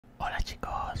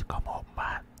chicos, ¿cómo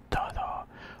va todo?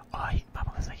 Hoy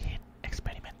vamos a seguir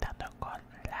experimentando con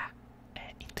la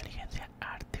inteligencia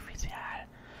artificial.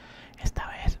 Esta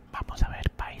vez vamos a ver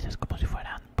países como si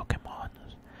fueran Pokémon.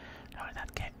 La verdad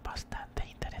que bastante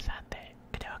interesante.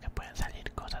 Creo que pueden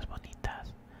salir cosas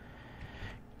bonitas.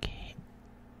 Quiero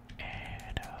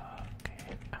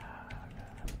que hagas una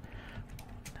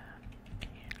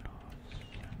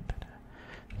ilustración de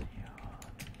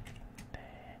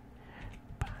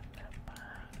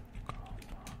Panamá como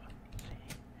si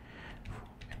fuera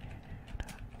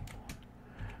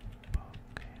un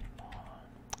Pokémon.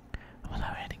 Vamos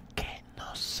a ver qué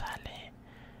nos sale.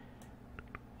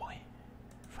 Uy,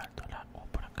 faltó la U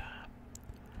por acá.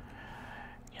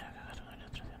 Quiero que hagas una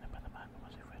ilustración de Panamá como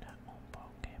si fuera un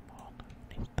Pokémon.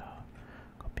 Listo.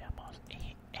 Copiamos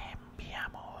y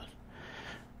enviamos.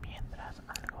 Mientras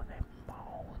algo de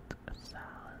mouth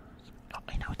sounds.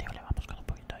 Oh, inaudible, vamos con un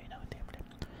poquito de inaudible.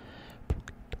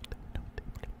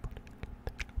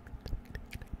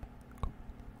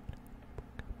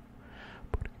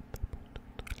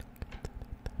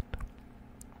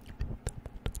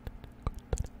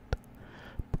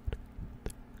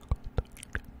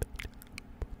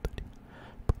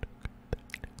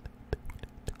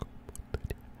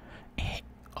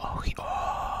 Oh,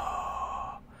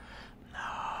 oh,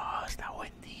 no, está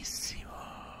buenísimo.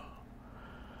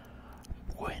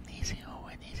 Buenísimo,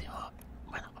 buenísimo.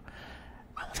 Bueno,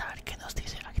 vamos a ver qué nos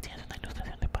dice. Aquí tienes una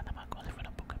ilustración de Panamá como si fuera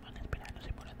un Pokémon inspirado en los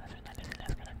símbolos nacionales y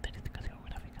las características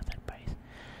geográficas del país.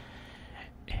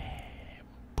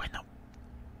 Bueno,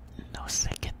 no sé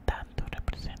qué tanto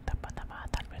representa Panamá.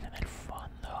 Tal vez en el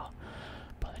fondo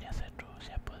podría ser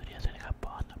Rusia, podría ser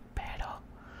Japón, pero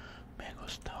me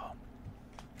gustó.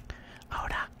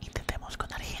 Ahora intentemos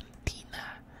con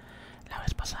Argentina. La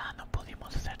vez pasada no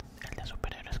pudimos hacer el de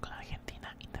superhéroes con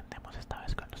Argentina. Intentemos esta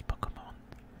vez con los Pokémon.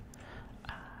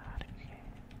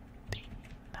 Argentina.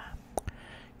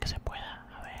 Que se pueda.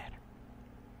 A ver.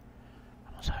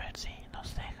 Vamos a ver si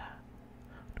nos deja.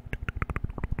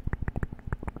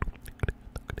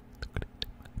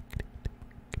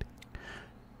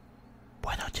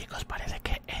 Bueno chicos, parece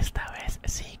que esta vez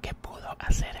sí que pudo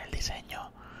hacer el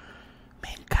diseño.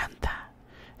 Me encanta,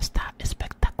 está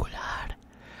espectacular.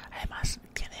 Además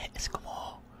es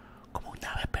como un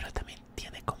ave, pero también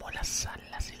tiene como las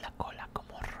alas y la cola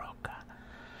como roca.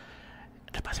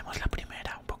 Repasemos la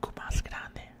primera, un poco más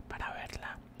grande para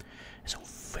verla. Es un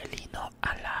felino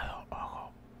alado,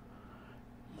 ojo.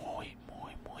 Muy,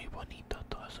 muy, muy bonito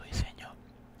todo su diseño.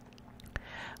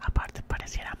 Aparte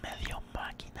pareciera medio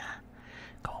máquina,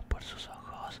 como por sus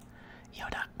ojos. Y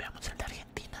ahora veamos el de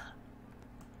Argentina.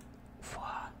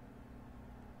 Fua.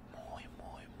 Muy,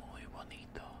 muy, muy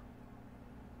bonito.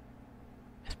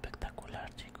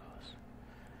 Espectacular, chicos.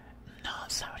 No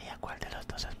sabría cuál de los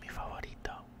dos es mi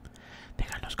favorito.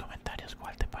 Deja en los comentarios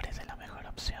cuál te parece la mejor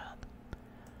opción.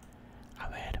 A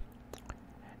ver.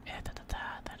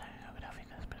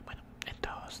 Geográficas, pero bueno,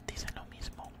 todos dicen lo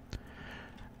mismo.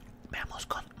 Veamos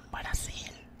con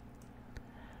Brasil.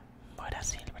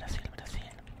 Brasil.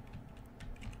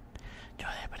 Yo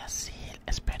de Brasil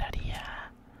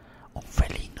esperaría un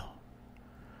felino.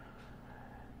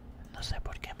 No sé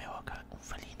por qué me evoca un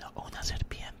felino o una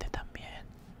serpiente también.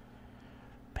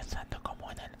 Pensando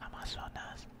como en el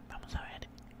Amazonas. Vamos a ver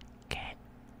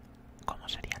cómo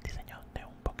sería el diseño de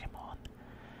un Pokémon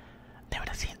de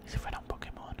Brasil si fuera un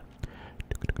Pokémon.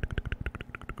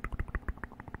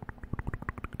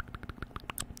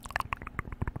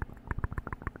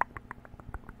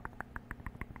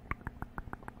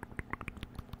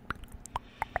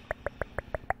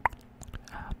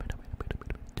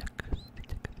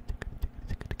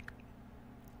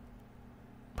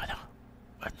 Bueno,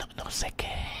 no sé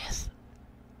qué es,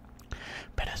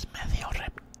 pero es medio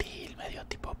reptil, medio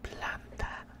tipo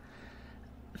planta.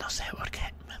 No sé por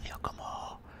qué me dio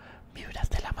como vibras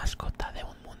de la mascota de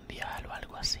un mundial o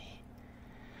algo así.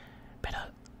 Pero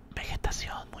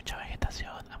vegetación, mucha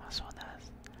vegetación,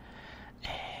 Amazonas.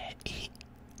 Y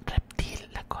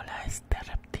reptil, la cola es de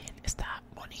reptil. Está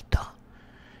bonito,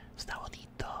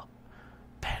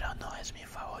 pero no es mi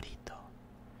favorito.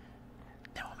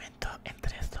 De momento,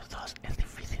 entre estos dos es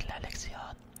difícil la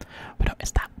elección.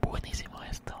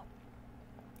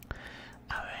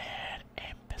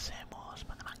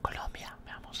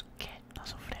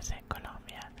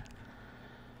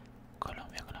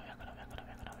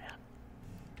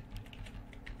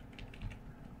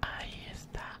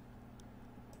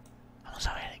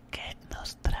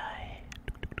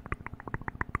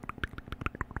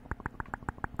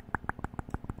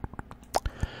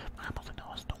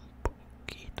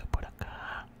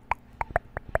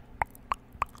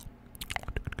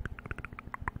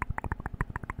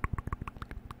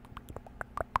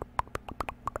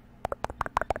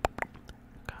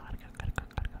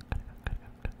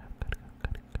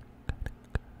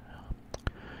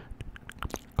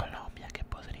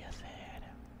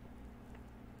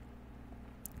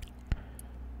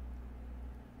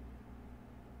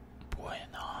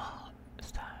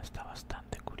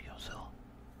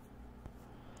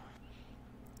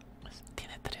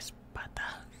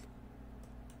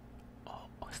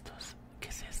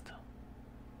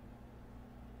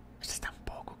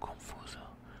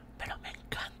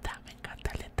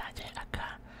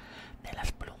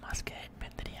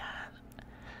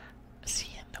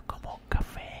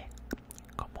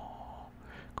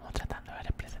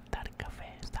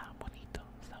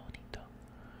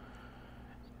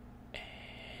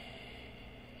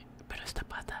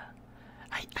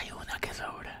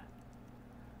 sobra.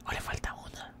 O le falta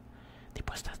una.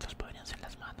 Tipo estas dos podrían ser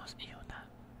las manos y una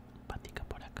patica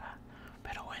por acá.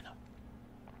 Pero bueno,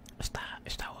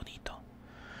 está bonito.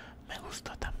 Me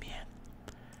gustó también.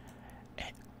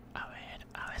 A ver,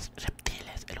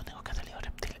 reptiles. El único que ha salido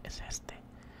reptil es este.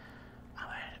 A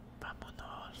ver,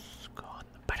 vámonos con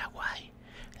Paraguay.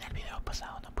 En el video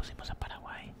pasado no pusimos a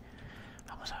Paraguay.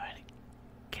 Vamos a ver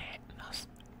qué nos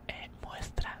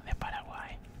muestra de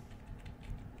Paraguay.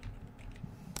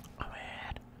 A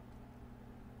ver.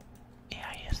 Y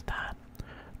ahí está.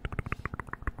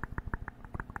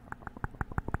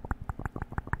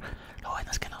 Lo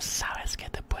bueno es que no sabes qué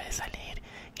te puede salir.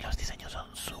 Y los diseños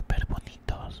son súper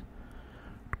bonitos.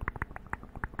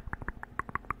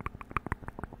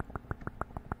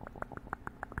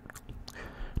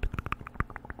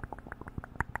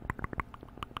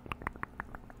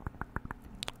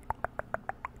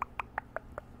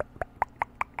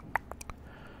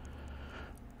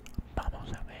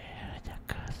 Vamos a ver, ya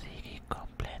casi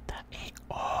completa. Y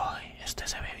 ¡uy! Este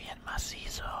se ve bien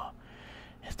macizo.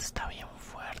 Este está bien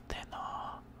fuerte,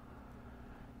 ¿no?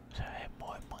 Se ve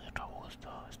muy robusto.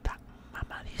 Está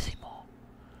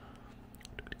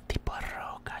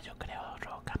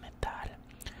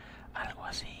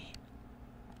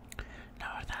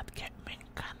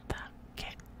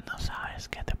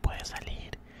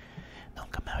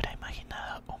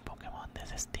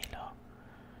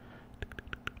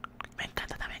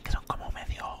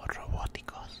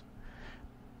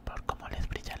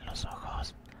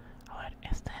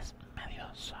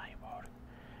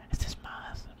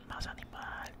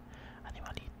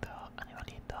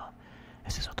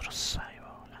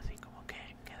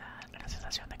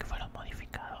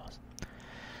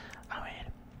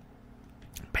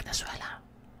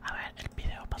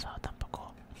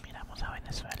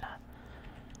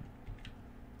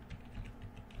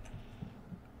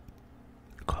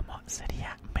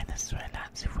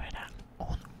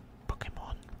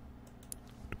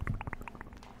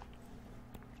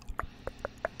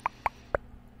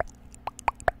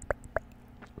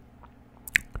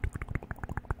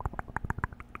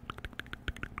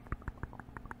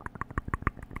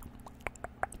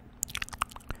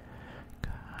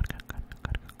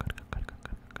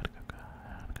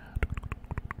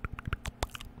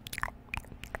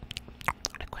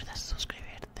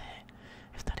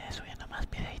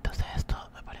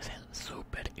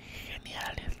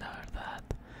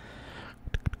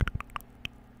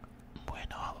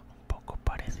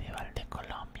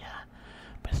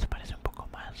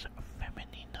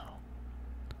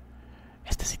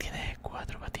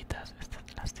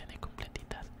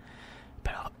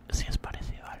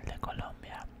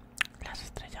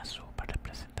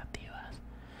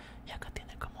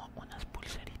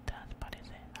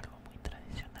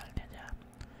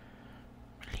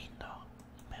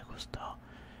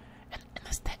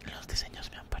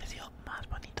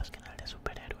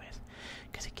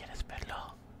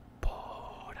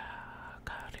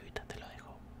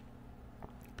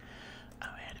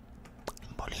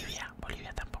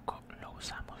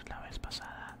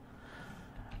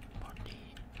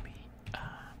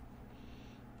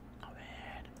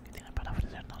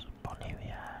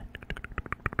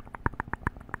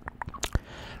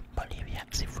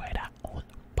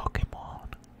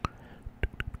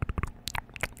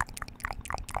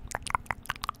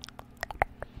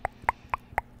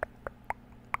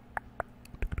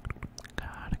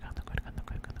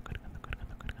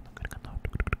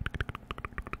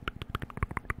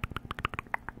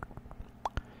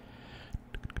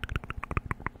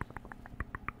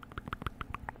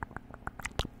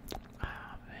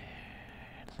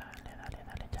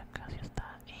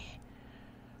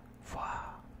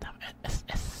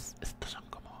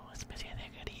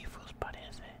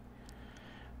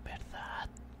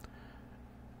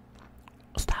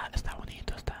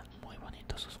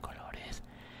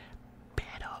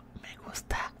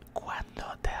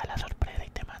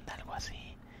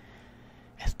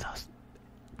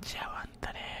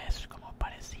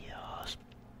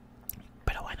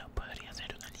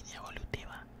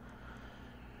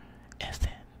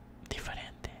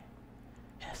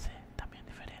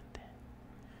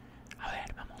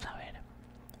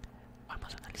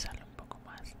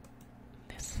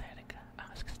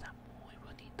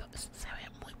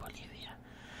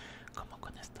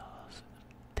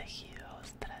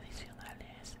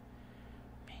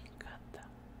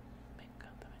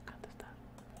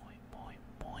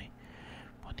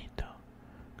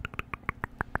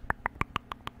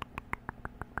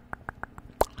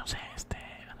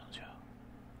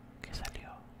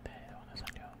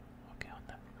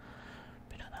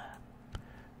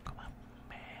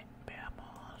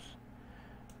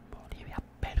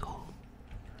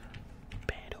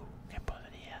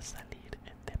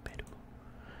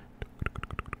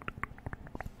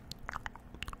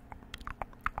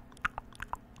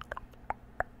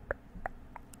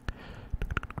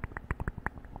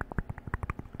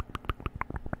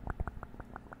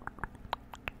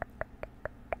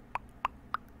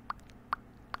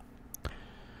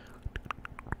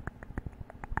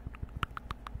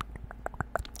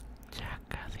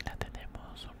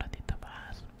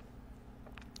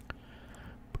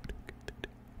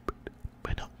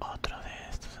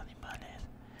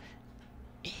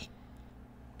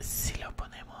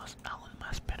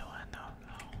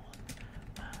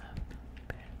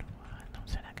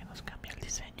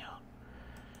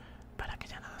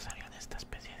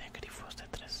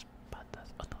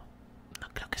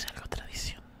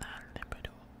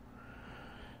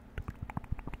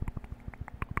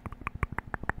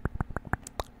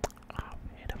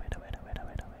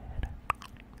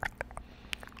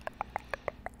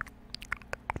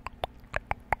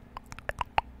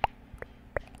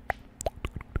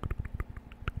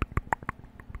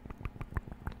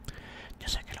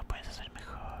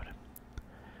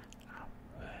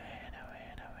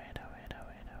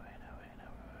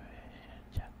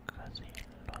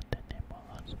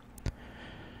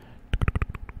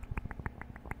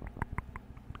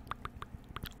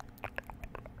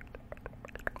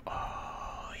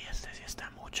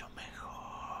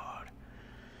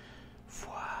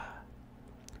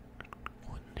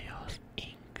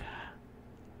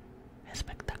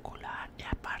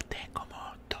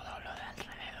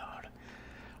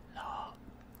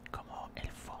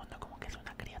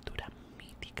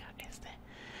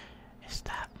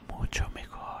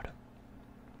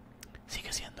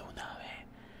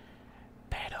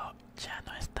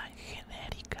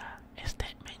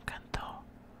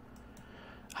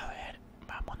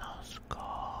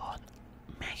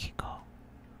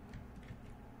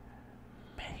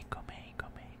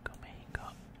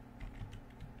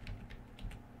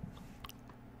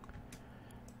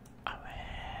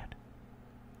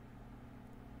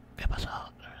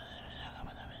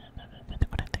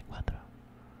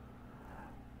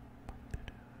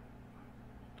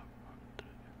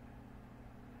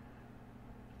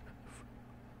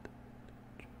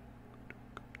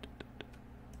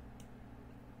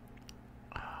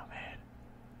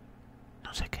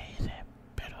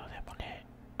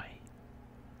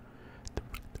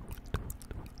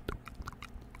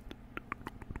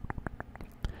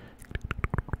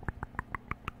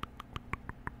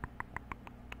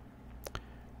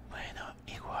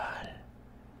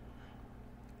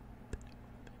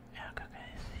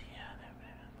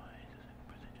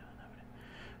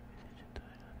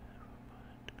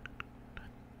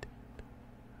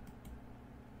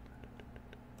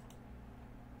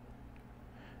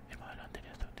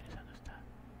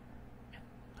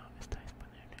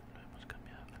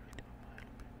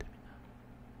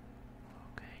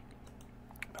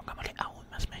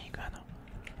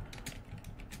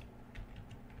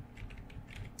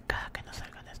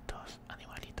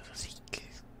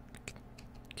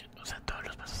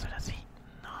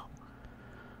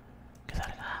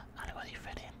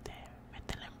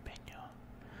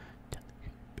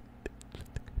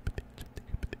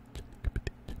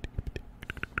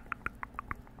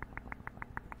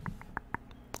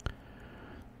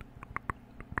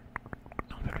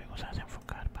volvemos a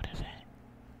desenfocar, parece.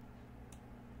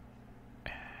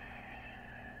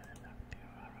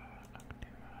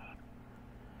 Activar.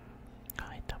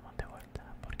 Ahí estamos de vuelta.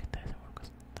 ¿Por qué te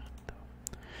desenfocas tanto?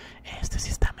 Este sí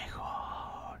está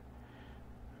mejor.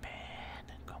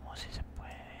 Ven, como si se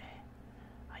puede.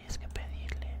 Hay es que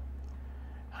pedirle.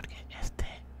 Porque este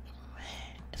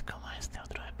es como este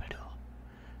otro de Perú.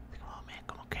 Es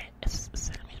como que es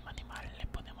el mismo animal. Le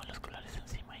ponemos los colores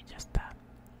encima y ya está.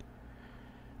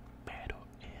 Pero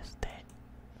este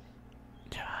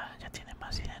ya tiene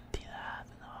más identidad,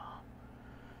 ¿no?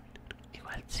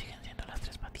 Igual siguen siendo las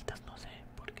tres patitas, no sé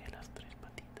por qué las tres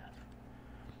patitas.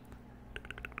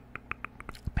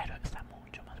 Pero está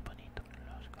mucho más bonito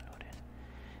los colores.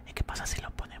 ¿Y qué pasa si lo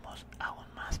ponemos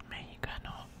aún más mexicano?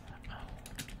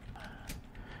 Aún más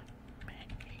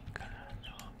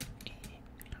mexicano y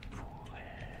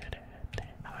fuerte.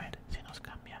 A ver si nos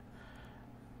cambia.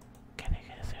 Que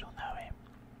deje de ser un ave.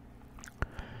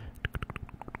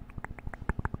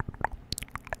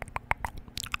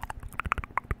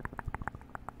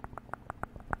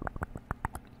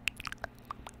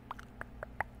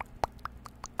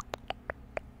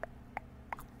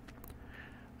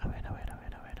 A ver.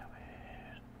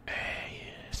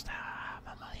 Ey, está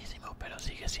mamadísimo, pero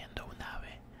sigue siendo un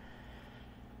ave.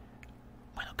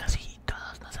 Bueno, casi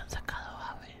todos nos han sacado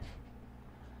aves.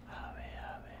 Ave.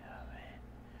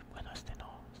 Bueno, este no,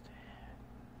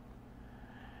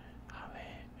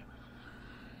 ave.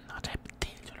 No,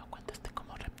 reptil, yo lo cuento este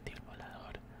como reptil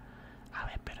volador.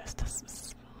 Ave, pero esta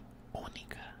es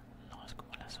única, no es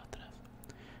como las otras.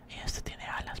 Y este tiene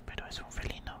alas, pero es un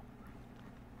felino.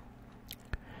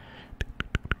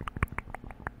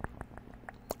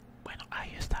 Bueno,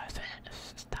 ahí está,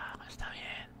 está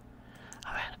bien.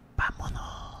 A ver,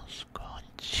 vámonos con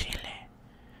Chile.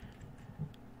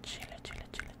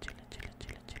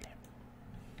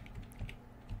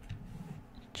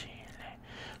 Chile.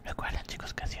 Recuerden,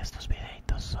 chicos, que si estos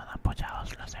videitos son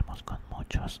apoyados, lo hacemos con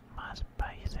muchos más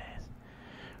países.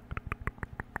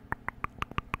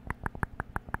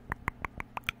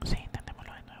 Sí,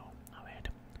 intentémoslo de nuevo. A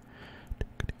ver.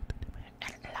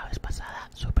 La vez pasada,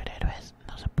 superhéroes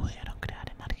no se pudieron crear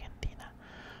en Argentina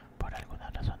por alguna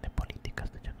razón de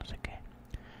políticas, de yo no sé qué.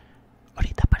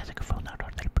 Ahorita parece que fue un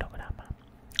error del programa,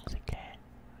 así que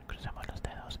crucemos los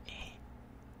dedos y...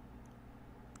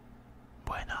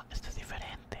 Bueno, esto es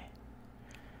diferente,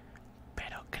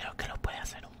 pero creo que lo puede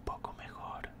hacer un poco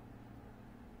mejor.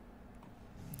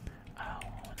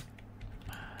 Aún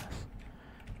más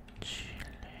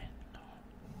chileno.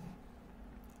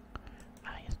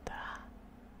 Ahí está.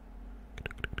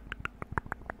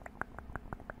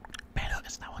 Pero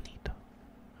está bonito.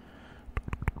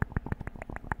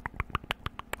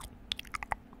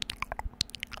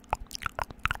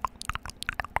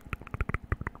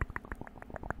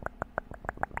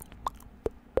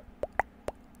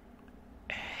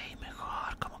 Ey,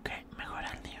 mejor, como que mejora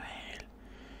el nivel.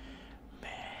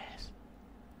 ¿Ves?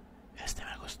 Este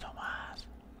me gustó más.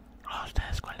 ¿A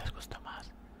ustedes cuál les gustó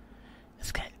más?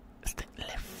 Es que este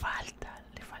le falta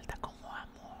como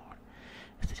amor.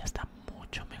 Este ya está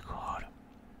mucho mejor.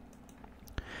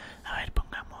 A ver,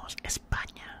 pongamos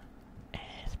España.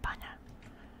 España.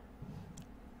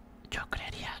 Yo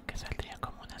creería que saldría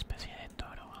como una especie de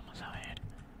toro. Vamos a ver.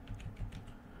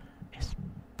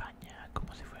 España,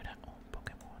 como si fuera un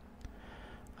Pokémon.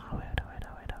 A ver.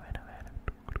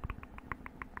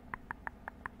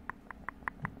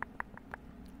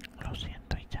 Lo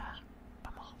siento y ya.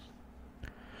 Vamos.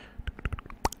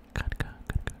 Carga.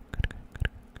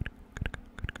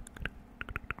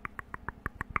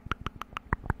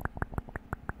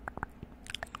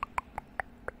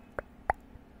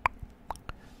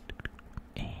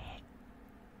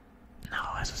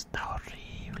 No, eso está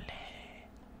horrible.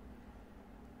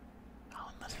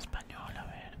 Aún más español, a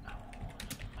ver.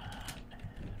 Aún más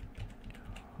español.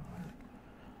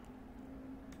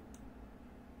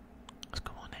 Es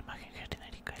como una imagen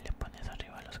genérica y le pones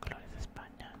arriba los colores de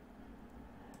España.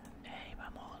 Ey,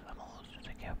 vamos, yo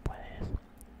sé que puedes.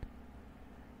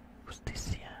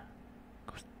 Justicia.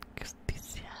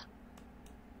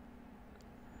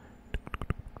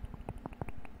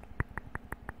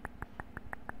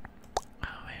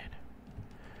 A ver.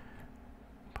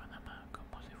 Panamá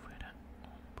como si fuera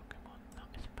un Pokémon. No,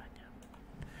 España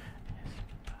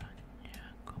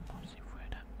como si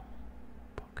fuera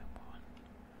un Pokémon.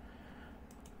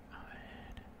 A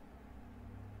ver.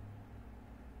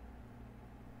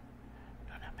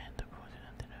 Lo lamento, como si no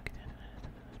anterior que tienes una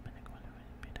estatua de España como le voy a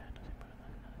inspirar, no sé por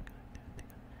dónde las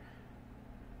características.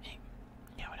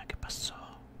 ¿Y ahora qué pasó?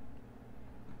 A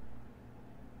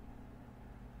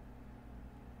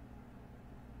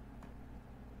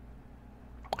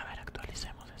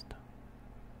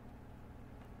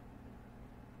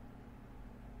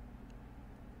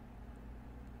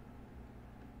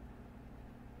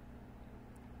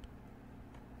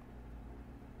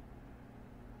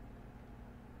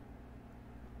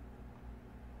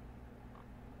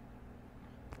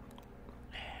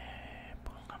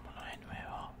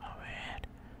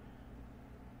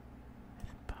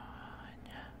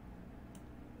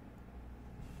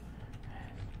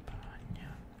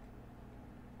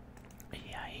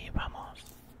Y ahí vamos.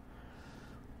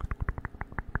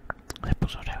 Se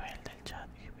puso rebelde el chat.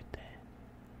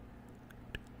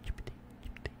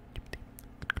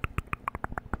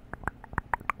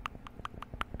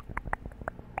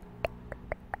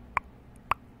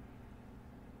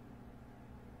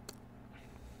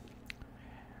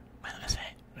 Bueno, ese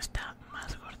está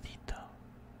más gordito.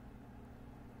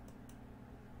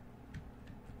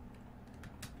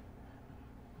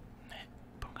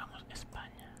 Pongamos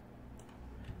España.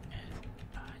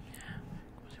 España,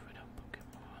 como si fuera un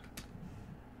Pokémon.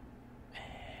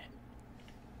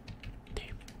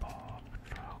 Tipo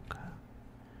roca.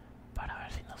 Para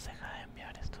ver si nos deja de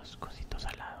enviar estos cositos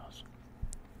alados.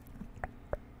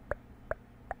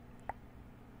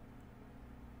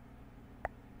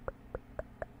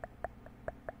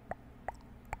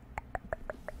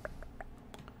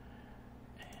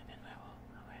 De nuevo,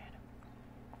 a ver.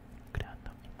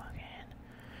 Creando imagen.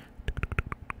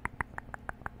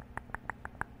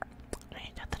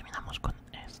 Y ya terminamos con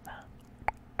esta.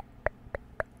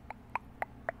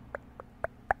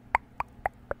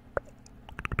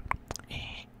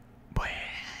 Y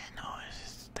bueno, ese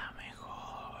está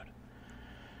mejor.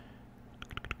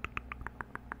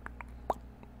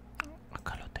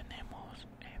 Acá lo tenemos.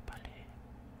 Vale.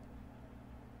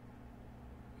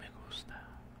 Me gusta.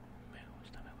 Me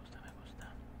gusta, me gusta, me gusta.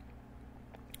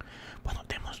 Bueno,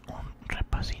 tenemos un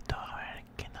repasito. A ver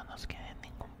que no nos quede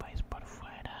ningún país por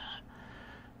fuera.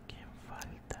 ¿Quién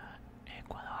falta?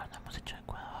 Ecuador. No hemos hecho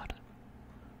Ecuador.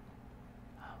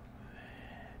 A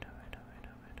ver, a ver, a ver,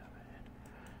 a ver, a ver.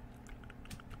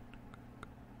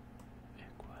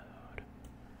 Ecuador.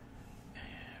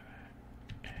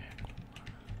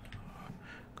 Ecuador.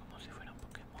 Como si fuera un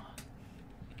Pokémon.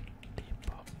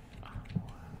 Tipo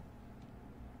agua.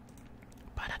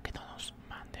 Para que no nos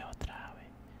mande otra ave.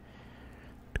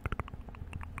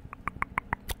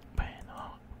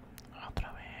 Bueno,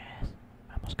 otra vez.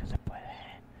 Vamos que se puede.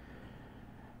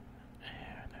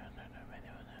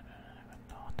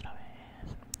 No, otra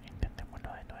vez.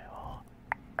 Intentémoslo de nuevo.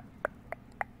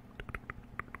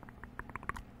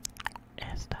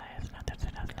 Esta